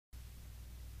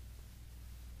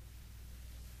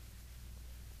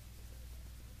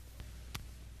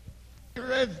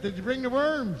Reds, did you bring the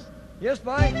worms? Yes,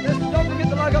 Mike. Listen, don't forget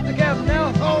to lock up the cabin now.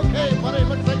 Okay, buddy,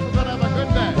 looks like we're gonna have a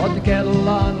good day. Put the kettle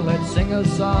on, let's sing a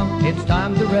song. It's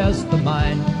time to rest the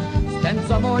mind. Spend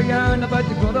some more yarn about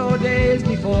the good old days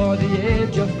before the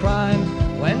age of crime,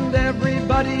 when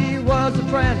everybody was a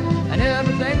friend and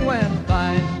everything went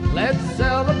fine. Let's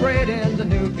celebrate in the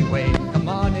Newfie way. Come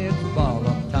on, it's ball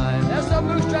up time. There's some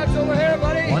moose tracks over here,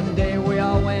 buddy. One day we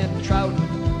all went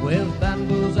trouting with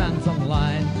bamboos and some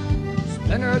line.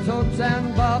 Spinners, hooks,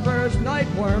 and bobbers, night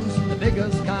worms, the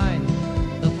biggest kind.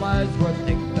 The flies were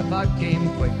thick, the fog came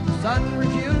quick, the sun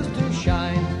refused to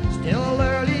shine. Still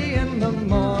early in the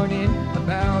morning,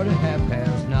 about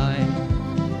 9:30.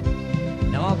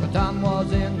 Now Uncle Tom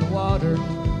was in the water,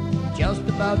 just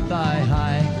about thigh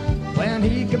high, when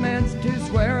he commenced to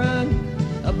swearing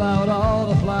about all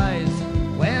the flies.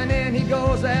 When in he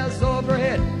goes as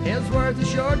overhead, his words he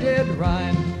sure did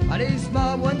rhyme. But he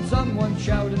smiled when someone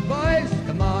shouted, boys,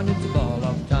 come on, it's ball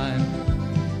up time.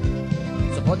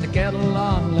 So put the kettle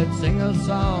on, let's sing a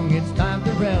song, it's time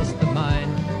to rest the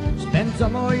mind. Spend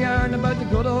some more yarn about the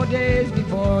good old days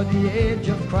before the age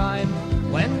of crime,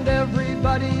 when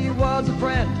everybody was a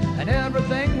friend and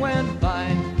everything went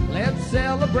fine. Let's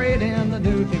celebrate in the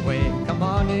Newfie way, come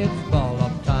on, it's ball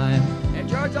up time. Hey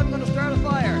George, I'm gonna start a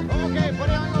fire. Okay,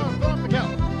 buddy, I'm gonna fill up the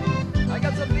kettle. I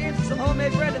got some beans and some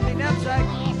homemade bread in my knapsack.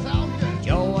 Oh, sounds good.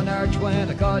 Joe and Arch went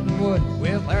a cutting wood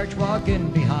with Arch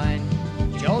walking behind.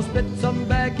 Joe spit some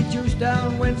baggy juice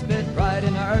down, wind spit right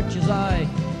in Arch's eye.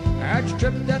 Arch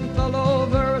tripped and fell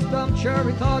over a stump, sure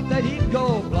he thought that he'd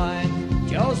go blind.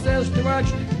 Joe says to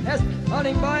Arch, that's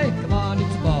hunting boy, come on,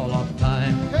 it's ball up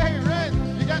time. Hey, Red,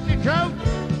 you got any trout?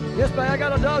 Yes, boy, I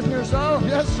got a dozen or so.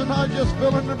 Yes, and I'll just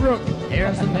fill in the brook.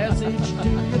 Here's a message to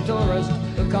the tourists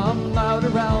who come out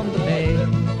around the bay.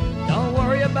 Don't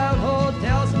worry about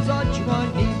hotels and such, you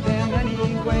won't need them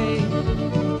anyway.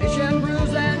 Fish and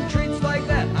brews and treats like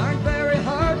that aren't very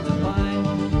hard to find.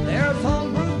 There's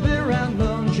homebrewed beer and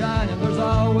moonshine, and there's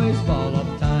always ball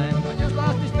up time. I just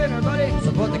lost my spinner, buddy.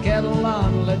 So put the kettle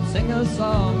on, let's sing a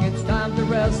song, it's time to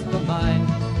rest the mind.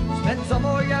 Spend some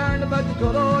more yarn about the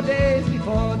good old days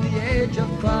before the age of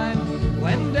crime,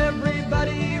 when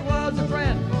everybody was a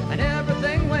friend and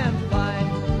everything went fine.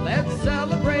 Let's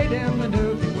celebrate in the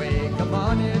Newfie way, come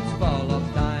on, it's ball up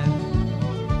time.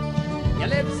 Yeah,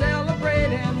 let's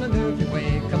celebrate in the Newfie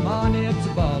way, come on, it's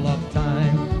ball up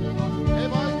time. Hey,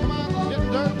 boys, come on, let's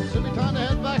get dirt. It's be time to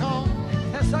head back home.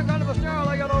 That's some kind of a snarl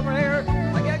I got over here.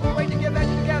 I can't wait to get back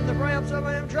to the cabin to fry up some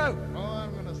of them trout. Oh,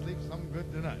 I'm gonna sleep some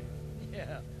good tonight.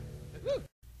 Yeah.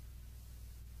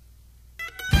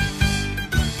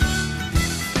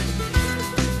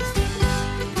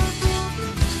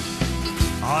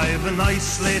 I've an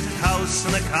isolated house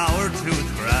and a cow or two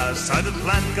with grass. I've a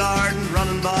plant garden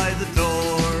running by the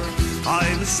door.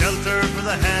 I've a shelter for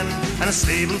the hen and a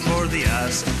stable for the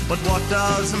ass. But what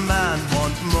does a man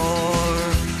want more?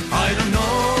 I don't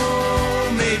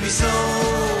know, maybe so.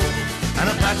 And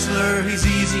a bachelor, he's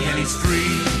easy and he's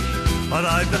free. But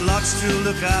I've got lots to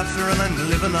look after and I'm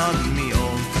living on me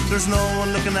own. There's no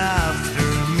one looking after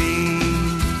me.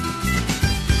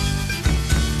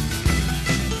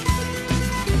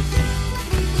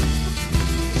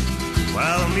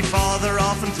 Well, me father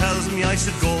often tells me I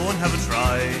should go and have a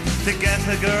try to get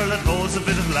a girl that holds a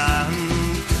bit of land.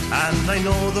 And I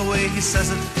know the way he says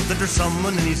it, that there's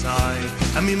someone in his eye,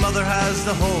 and me mother has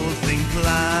the whole thing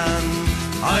planned.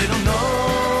 I don't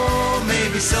know,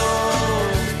 maybe so,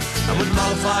 I would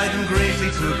mollify them greatly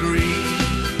to agree.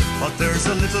 But there's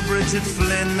a little Bridget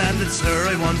Flynn, and it's her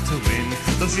I want to win,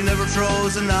 though she never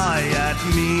throws an eye at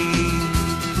me.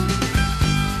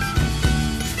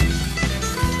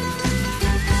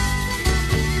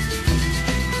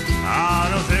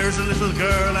 Ah, now there's a little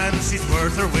girl and she's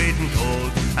worth her weight in gold,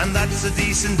 and that's a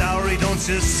decent dowry, don't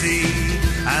you see?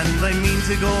 And I mean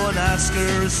to go and ask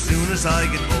her as soon as I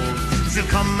get home.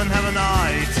 She'll come and have an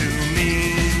eye to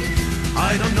me.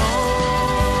 I don't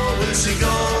know, will she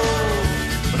go?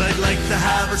 But I'd like to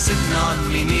have her sitting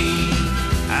on me knee,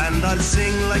 and I'll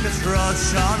sing like a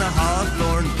thrush on a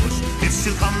hawthorn bush if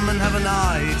she'll come and have an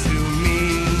eye to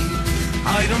me.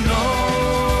 I don't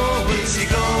know, will she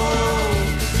go?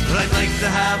 But I'd like to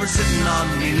have her sitting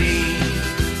on me knee,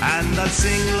 and I'll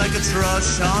sing like a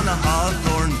thrush on a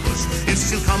hawthorn bush if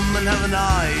she'll come and have an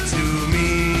eye to me.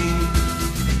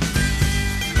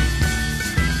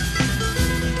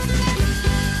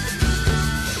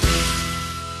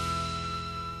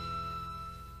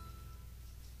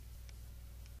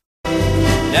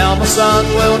 Now my son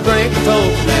will drink a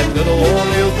toast from that good old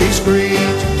Newfie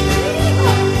Screech.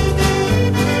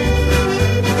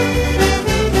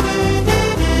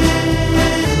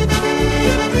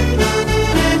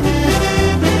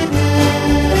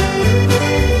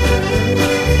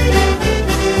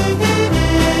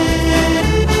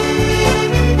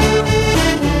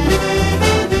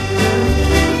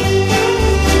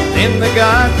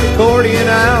 accordion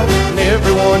out, and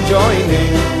everyone joined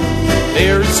in.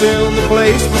 Very soon the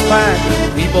place was packed,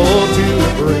 people to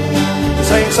the brim. They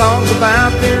sang songs about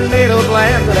their native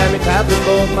land that had me tapping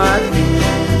both my feet.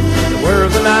 They were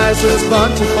the nicest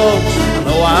bunch of folks I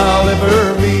know I'll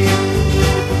ever meet.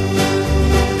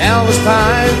 Now it's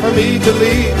time for me to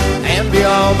leave and be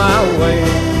on my way,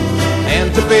 and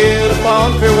to bid a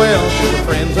fond farewell to the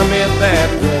friends I met that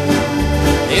day.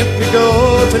 If you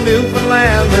go to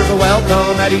Newfoundland, there's a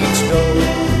welcome at each door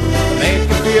to make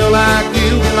you feel like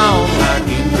you belong, like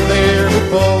you were there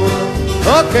before.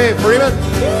 Okay,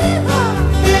 Freeman.